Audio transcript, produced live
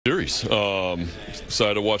series.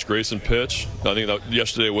 Excited to watch Grayson pitch. I think that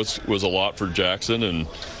yesterday was a lot for Jackson, and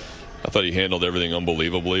I thought he handled everything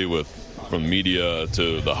unbelievably, from media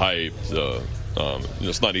to the hype.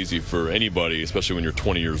 It's not easy for anybody, especially when you're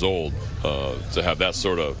 20 years old, to have that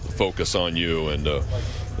sort of focus on you and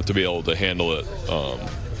to be able to handle it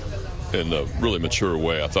in a really mature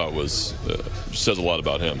way. I thought says a lot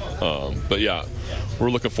about him. But yeah, we're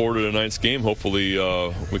looking forward to tonight's game. Hopefully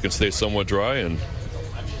we can stay somewhat dry,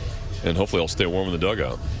 and hopefully I'll stay warm in the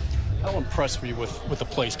dugout. How impressed were you with the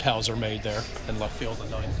plays Kowser made there in left field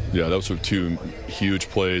tonight? Yeah, those were two huge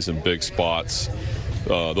plays in big spots.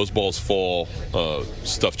 Those balls fall,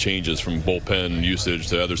 stuff changes from bullpen usage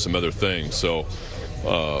to some other things. So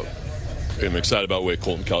I'm excited about the way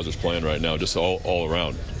Colton Kowser's playing right now, just all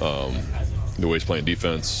around. The way he's playing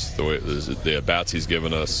defense, the at-bats he's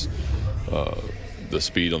given us, the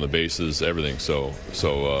speed on the bases, everything. So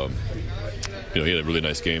he had a really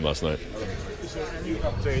nice game last night. Is there any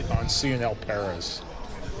update on CNL Perez?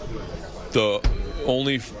 The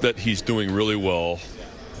only that he's doing really well.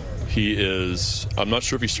 I'm not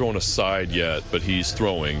sure if he's throwing a side yet, but he's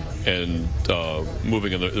throwing and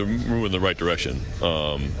moving in the right direction.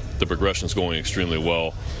 The progression's going extremely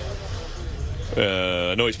well.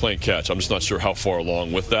 I know he's playing catch. I'm just not sure how far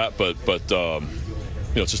along with that, but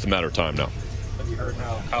it's just a matter of time now. Have you heard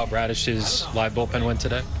how Kyle Bradish's live bullpen went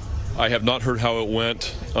today? I have not heard how it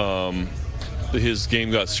went. His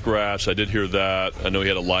game got scratched. I did hear that. I know he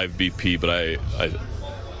had a live BP, but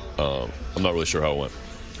I'm not really sure how it went.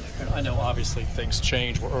 I know obviously things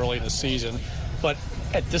change. We're early in the season, but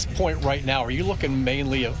at this point right now, are you looking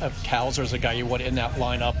mainly of Kowser as a guy you want in that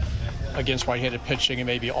lineup against right-handed pitching, and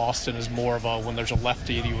maybe Austin is more of when there's a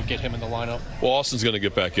lefty, you would get him in the lineup? Well, Austin's going to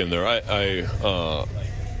get back in there. I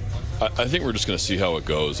think we're just going to see how it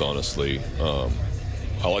goes, honestly.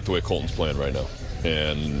 I like the way Colton's playing right now,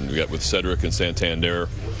 and we got with Cedric and Santander.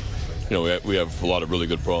 We have a lot of really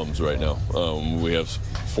good problems right now. We have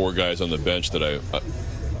 4 guys on the bench that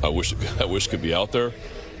I wish could be out there,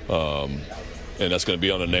 and that's going to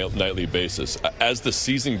be on a nightly basis. As the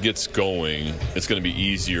season gets going, it's going to be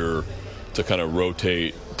easier to kind of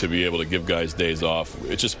rotate, to be able to give guys days off.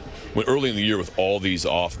 It's just when early in the year with all these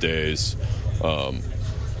off days,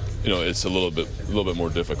 it's a little bit more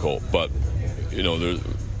difficult. But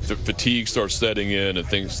the fatigue starts setting in, and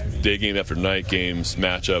things, day game after night games,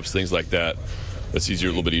 matchups, things like that. It's a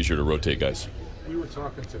little bit easier to rotate guys. We were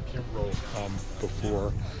talking to Kimbrough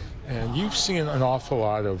before, and you've seen an awful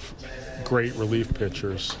lot of great relief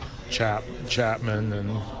pitchers, Chapman,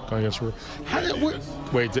 and going against.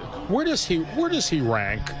 Where does he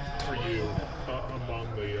rank for you among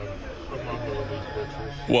the relief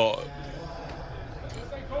pitchers? Well,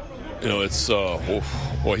 it's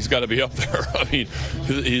he's got to be up there. I mean,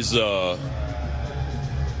 he's one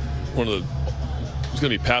of the. He's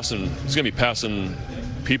going to be passing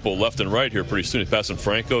people left and right here pretty soon. He's passing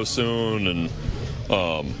Franco soon, and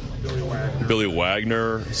Billy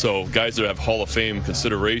Wagner. So guys that have Hall of Fame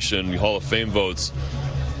consideration, Hall of Fame votes,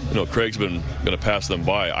 Craig's been going to pass them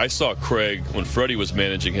by. I saw Craig when Freddie was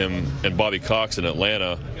managing him and Bobby Cox in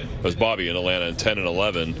Atlanta. It was Bobby in Atlanta in 10 and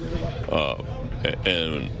 11,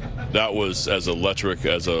 and that was as electric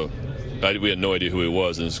as we had no idea who he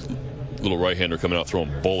was, and his little right-hander coming out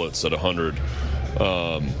throwing bullets at 100.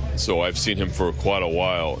 So I've seen him for quite a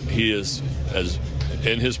while. He is,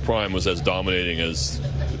 in his prime, was as dominating as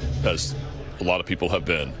a lot of people have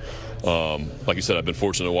been. Like you said, I've been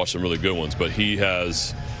fortunate to watch some really good ones, but he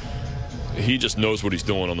just knows what he's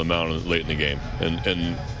doing on the mound late in the game,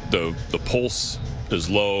 and the pulse is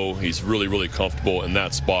low. He's really, really comfortable in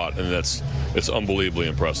that spot, and it's unbelievably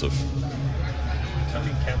impressive.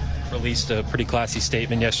 Tony Kemp released a pretty classy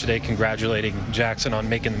statement yesterday congratulating Jackson on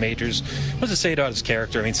making the majors. What does it say about his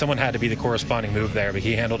character? I mean, someone had to be the corresponding move there, but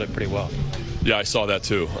he handled it pretty well. Yeah, I saw that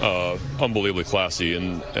too. Unbelievably classy,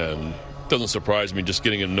 and doesn't surprise me just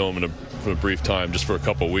getting to know him for a brief time, just for a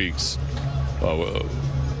couple weeks.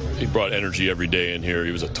 He brought energy every day in here.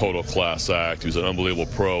 He was a total class act. He was an unbelievable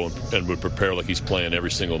pro and would prepare like he's playing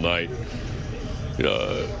every single night.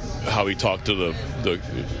 How he talked to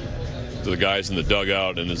the guys in the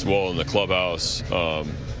dugout and as well in the clubhouse,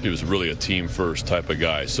 he was really a team first type of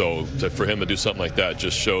guy. So for him to do something like that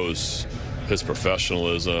just shows his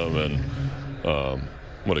professionalism and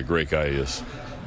what a great guy he is.